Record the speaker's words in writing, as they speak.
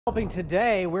Helping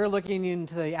today, we're looking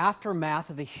into the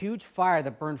aftermath of the huge fire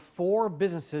that burned 4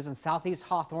 businesses in southeast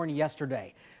Hawthorne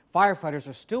yesterday. Firefighters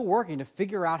are still working to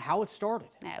figure out how it started.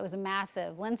 Yeah, it was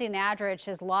massive. Lindsay Nadrich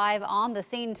is live on the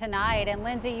scene tonight. And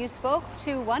Lindsay, you spoke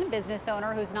to one business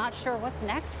owner who's not sure what's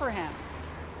next for him.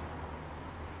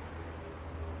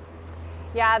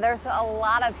 Yeah, there's a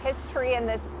lot of history in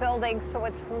this building, so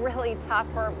it's really tough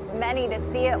for many to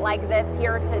see it like this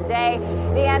here today.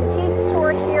 The antique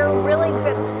store here, really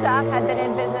good stuff, had been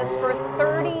in business for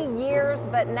 30 years,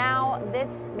 but now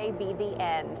this may be the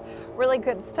end. Really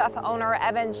good stuff owner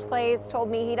Evan Schlaze told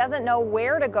me he doesn't know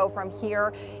where to go from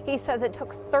here. He says it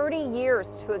took 30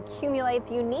 years to accumulate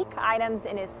the unique items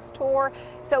in his store,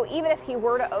 so even if he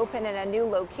were to open in a new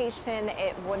location,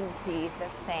 it wouldn't be the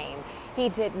same. He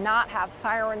did not have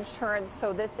fire insurance,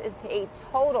 so this is a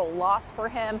total loss for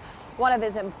him. One of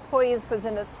his employees was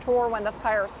in the store when the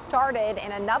fire started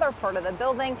in another part of the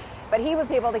building, but he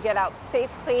was able to get out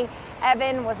safely.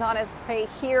 Evan was on his way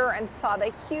here and saw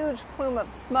the huge plume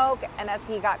of smoke, and as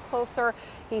he got closer,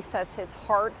 he says his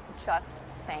heart just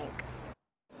sank.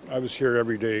 I was here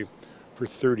every day for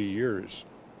 30 years,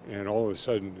 and all of a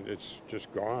sudden it's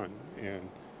just gone, and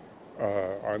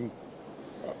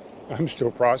I'm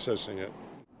still processing it.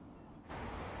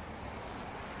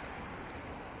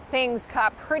 Things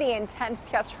got pretty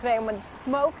intense yesterday when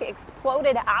smoke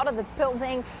exploded out of the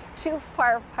building. 2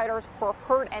 firefighters were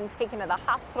hurt and taken to the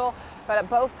hospital, but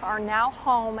both are now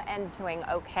home and doing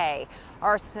okay.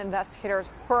 Arson investigators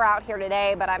were out here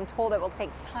today, but I'm told it will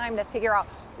take time to figure out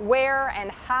where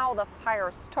and how the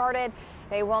fire started.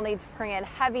 They will need to bring in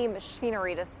heavy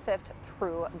machinery to sift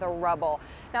through the rubble.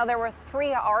 Now, there were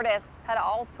 3 artists that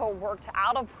also worked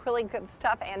out of Really Good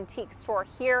Stuff antique store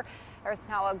here. There's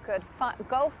now a good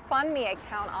GoFundMe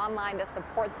account online to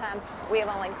support them. We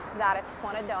have a link to that if you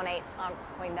want to donate on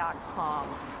KOIN.com.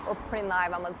 Reporting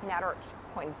live, I'm Lindsay Nadrich,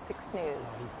 KOIN 6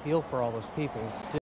 News. You feel for all those people.